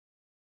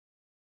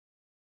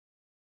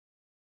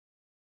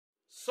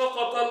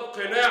سقط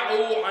القناع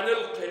عن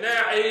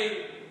القناع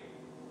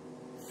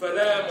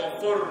فلا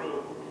مفر.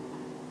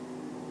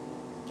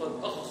 قد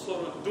أخسر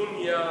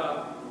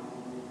الدنيا،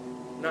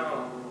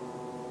 نعم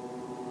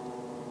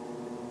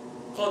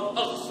قد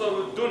أخسر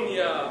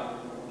الدنيا،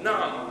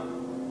 نعم،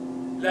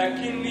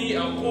 لكني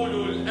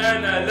أقول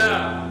الآن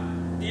لا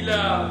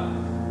إلى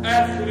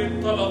آخر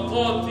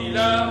الطلقات،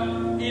 لا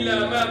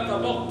إلى ما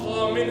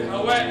تبقى من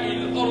هواء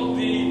الأرض،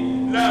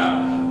 لا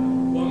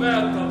وما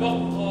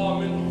تبقى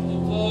من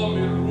حطام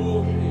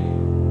الروح،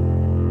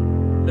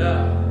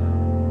 لا.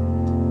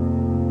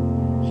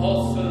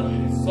 حاصر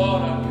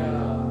حصارك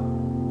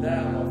لا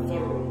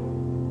مفر،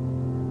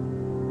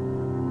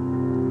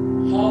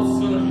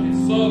 حاصر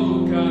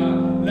حصارك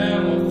لا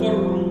مفر،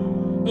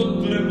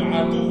 اضرب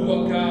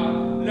عدوك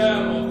لا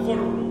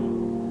مفر،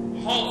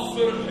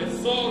 حاصر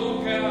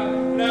حصارك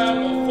لا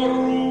مفر،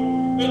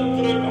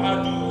 اضرب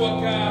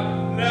عدوك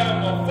لا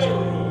مفر.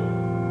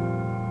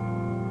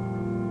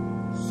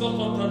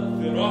 سقطت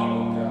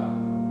ذراعك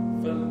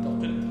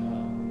فالتقطها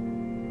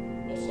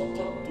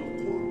وسقطت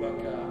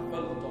قربك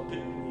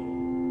فالتقطني،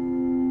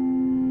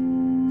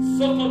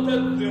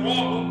 سقطت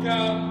ذراعك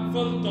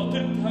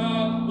فالتقطها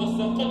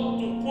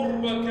وسقطت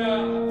قربك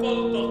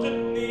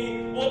فالتقطني،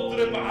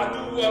 واضرب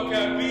عدوك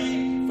بي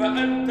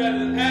فأنت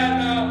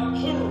الآن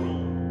حر.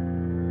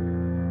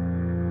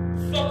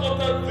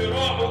 سقطت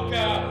ذراعك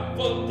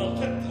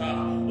فالتقطها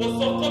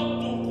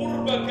وسقطت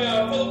قربك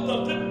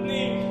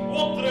فالتقطني،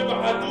 واضرب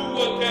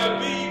عدوك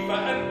بي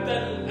فأنت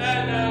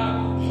الآن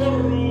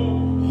حر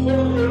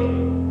حر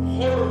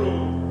حر.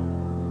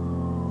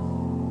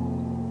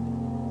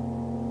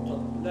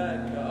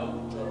 قتلاك أو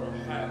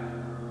جرحاك،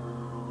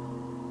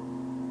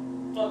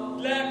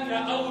 قتلاك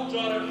أو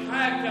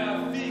جرحاك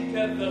فيك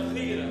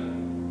ذخيرة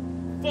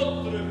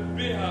فاضرب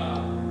بها،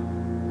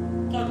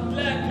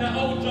 قتلاك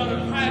أو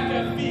جرحاك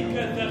فيك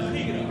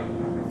ذخيرة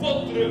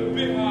فاضرب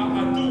بها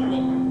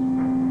عدوك،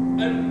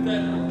 أنت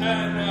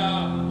الآن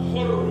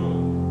حر.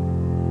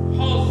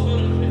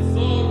 حاصر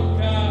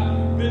حصارك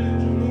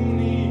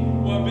بالجنون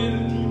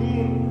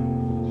وبالجنون،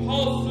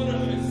 حاصر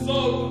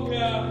حصارك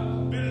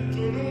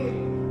بالجنون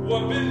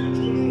وبالجنون.